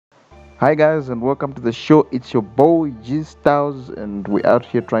Hi guys and welcome to the show. It's your boy G Styles and we're out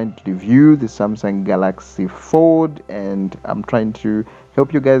here trying to review the Samsung Galaxy Fold, and I'm trying to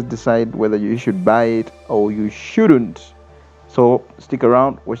help you guys decide whether you should buy it or you shouldn't. So stick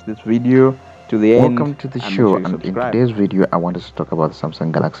around, watch this video to the end Welcome to the and make show, sure you and in subscribe. today's video I wanted to talk about the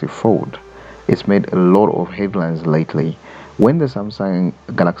Samsung Galaxy Fold. It's made a lot of headlines lately. When the Samsung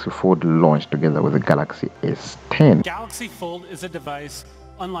Galaxy Fold launched together with the Galaxy S10, Galaxy Fold is a device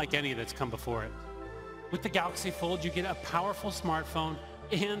unlike any that's come before it. With the Galaxy Fold, you get a powerful smartphone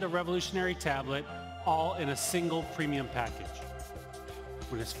and a revolutionary tablet, all in a single premium package.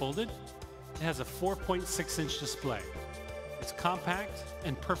 When it's folded, it has a 4.6-inch display. It's compact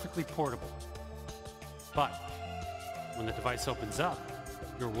and perfectly portable. But when the device opens up,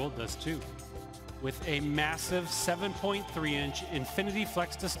 your world does too. With a massive 7.3-inch Infinity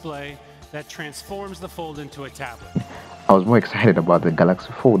Flex display that transforms the Fold into a tablet. I was more excited about the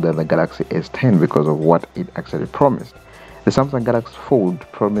Galaxy Fold than the Galaxy S10 because of what it actually promised. The Samsung Galaxy Fold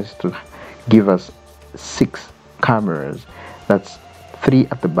promised to give us 6 cameras. That's 3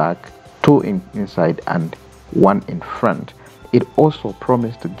 at the back, 2 inside and 1 in front. It also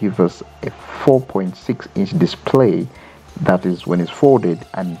promised to give us a 4.6-inch display, that is when it's folded,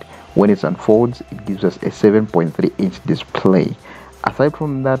 and when it unfolds it gives us a 7.3-inch display. Aside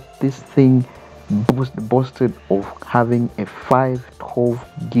from that, this thing boasted of having a 512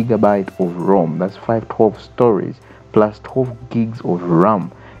 gigabyte of ROM. That's 512 storage plus 12 gigs of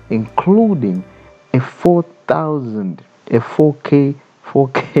RAM, including a 4K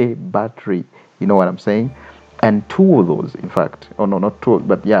battery. You know what I'm saying? And 2 of those, in fact. Oh no, not 2,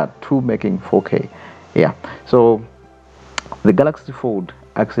 but yeah, 2 making 4K. Yeah. So the Galaxy Fold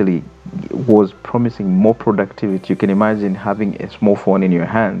actually was promising more productivity. You can imagine having a small phone in your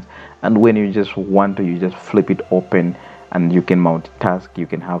hands, and when you just want to, you just flip it open and you can multitask. You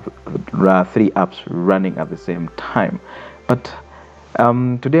can have 3 apps running at the same time. But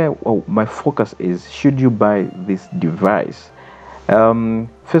today my focus is, should you buy this device?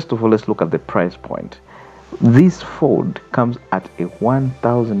 First of all, let's look at the price point. This Fold comes at a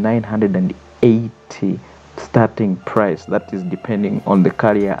 1,980 starting price. That is depending on the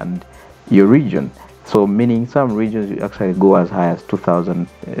carrier and your region. So meaning some regions you actually go as high as 2,000,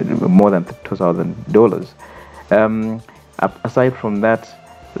 more than $2,000. Aside from that,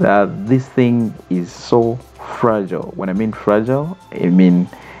 this thing is so fragile. When I mean fragile, I mean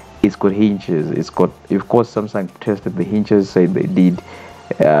it's got hinges. It's got, of course, Samsung tested the hinges, said they did.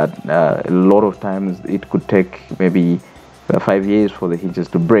 A lot of times it could take maybe 5 years for the hinges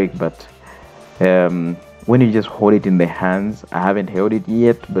to break, but when you just hold it in the hands, I haven't held it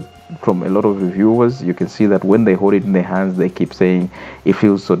yet, but from a lot of reviewers you can see that when they hold it in their hands they keep saying it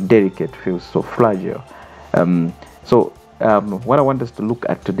feels so delicate, feels so fragile. What I want us to look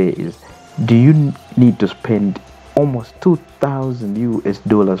at today is, do you need to spend almost 2,000 US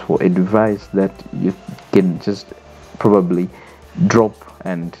dollars for a device that you can just probably drop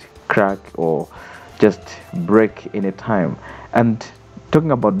and crack or just break any time? And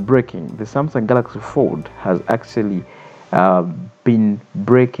talking about breaking, the Samsung Galaxy Fold has actually been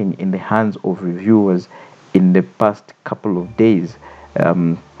breaking in the hands of reviewers in the past couple of days.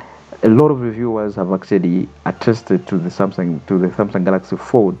 A lot of reviewers have actually attested to the Samsung Galaxy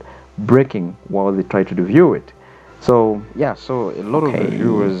Fold breaking while they try to review it. So yeah, so a lot of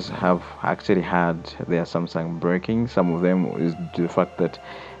reviewers have actually had their Samsung breaking. Some of them is the fact that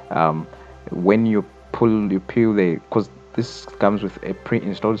when you peel because this comes with a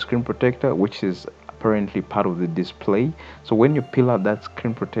pre-installed screen protector, which is apparently part of the display. So when you peel out that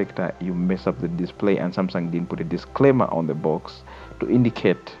screen protector, you mess up the display, and Samsung didn't put a disclaimer on the box to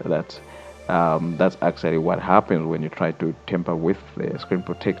indicate that that's actually what happens when you try to tamper with the screen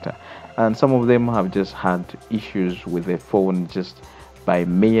protector. And some of them have just had issues with the phone just by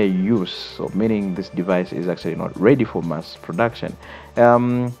mere use, so meaning this device is actually not ready for mass production.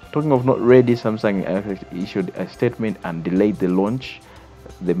 Talking of not ready, Samsung issued a statement and delayed the launch,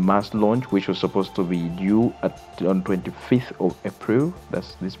 the mass launch, which was supposed to be due on 25th of April.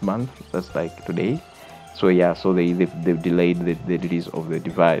 That's this month. That's like today. So yeah, so they've delayed the release of the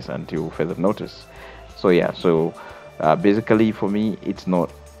device until further notice. So yeah, so basically for me, it's not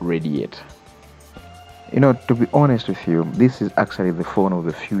ready yet. You know, to be honest with you, this is actually the phone of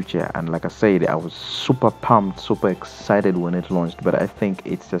the future, and like I said, I was super pumped, super excited when it launched, but I think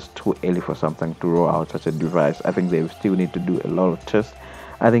it's just too early for Samsung to roll out such a device. I think they still need to do a lot of tests.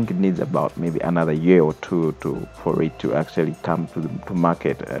 I think it needs about maybe another year or two for it to actually come to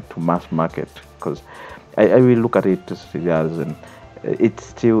market, to mass market, because I will look at it as it's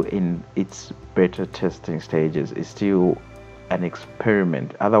still in its beta testing stages. It's still an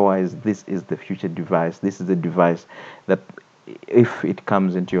experiment. Otherwise, this is the future device. This is the device that if it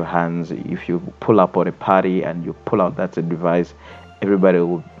comes into your hands, if you pull up on a party and you pull out that's a device, everybody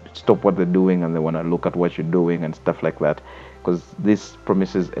will stop what they're doing and they want to look at what you're doing and stuff like that, because this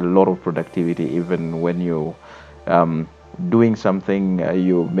promises a lot of productivity even when you're doing something.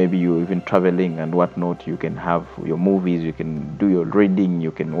 Maybe you're even traveling and whatnot. You can have your movies, you can do your reading,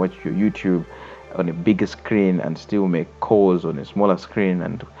 you can watch your YouTube on a bigger screen and still make calls on a smaller screen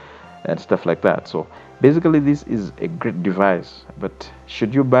and stuff like that. So basically this is a great device, but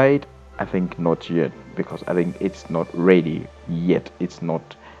should you buy it? I think not yet, because I think it's not ready yet. It's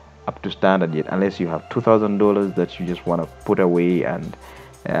not up to standard yet, unless you have $2,000 that you just want to put away and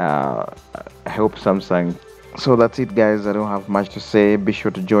help Samsung. So that's it, guys. I don't have much to say. Be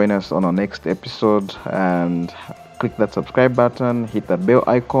sure to join us on our next episode and click that subscribe button, hit that bell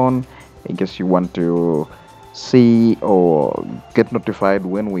icon in case you want to see or get notified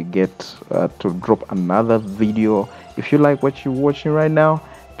when we get to drop another video. If you like what you're watching right now,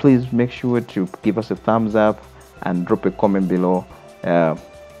 please make sure to give us a thumbs up and drop a comment below.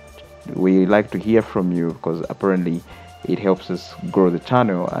 We like to hear from you, because apparently it helps us grow the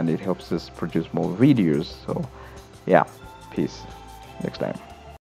channel and it helps us produce more videos. So yeah, peace. Next time.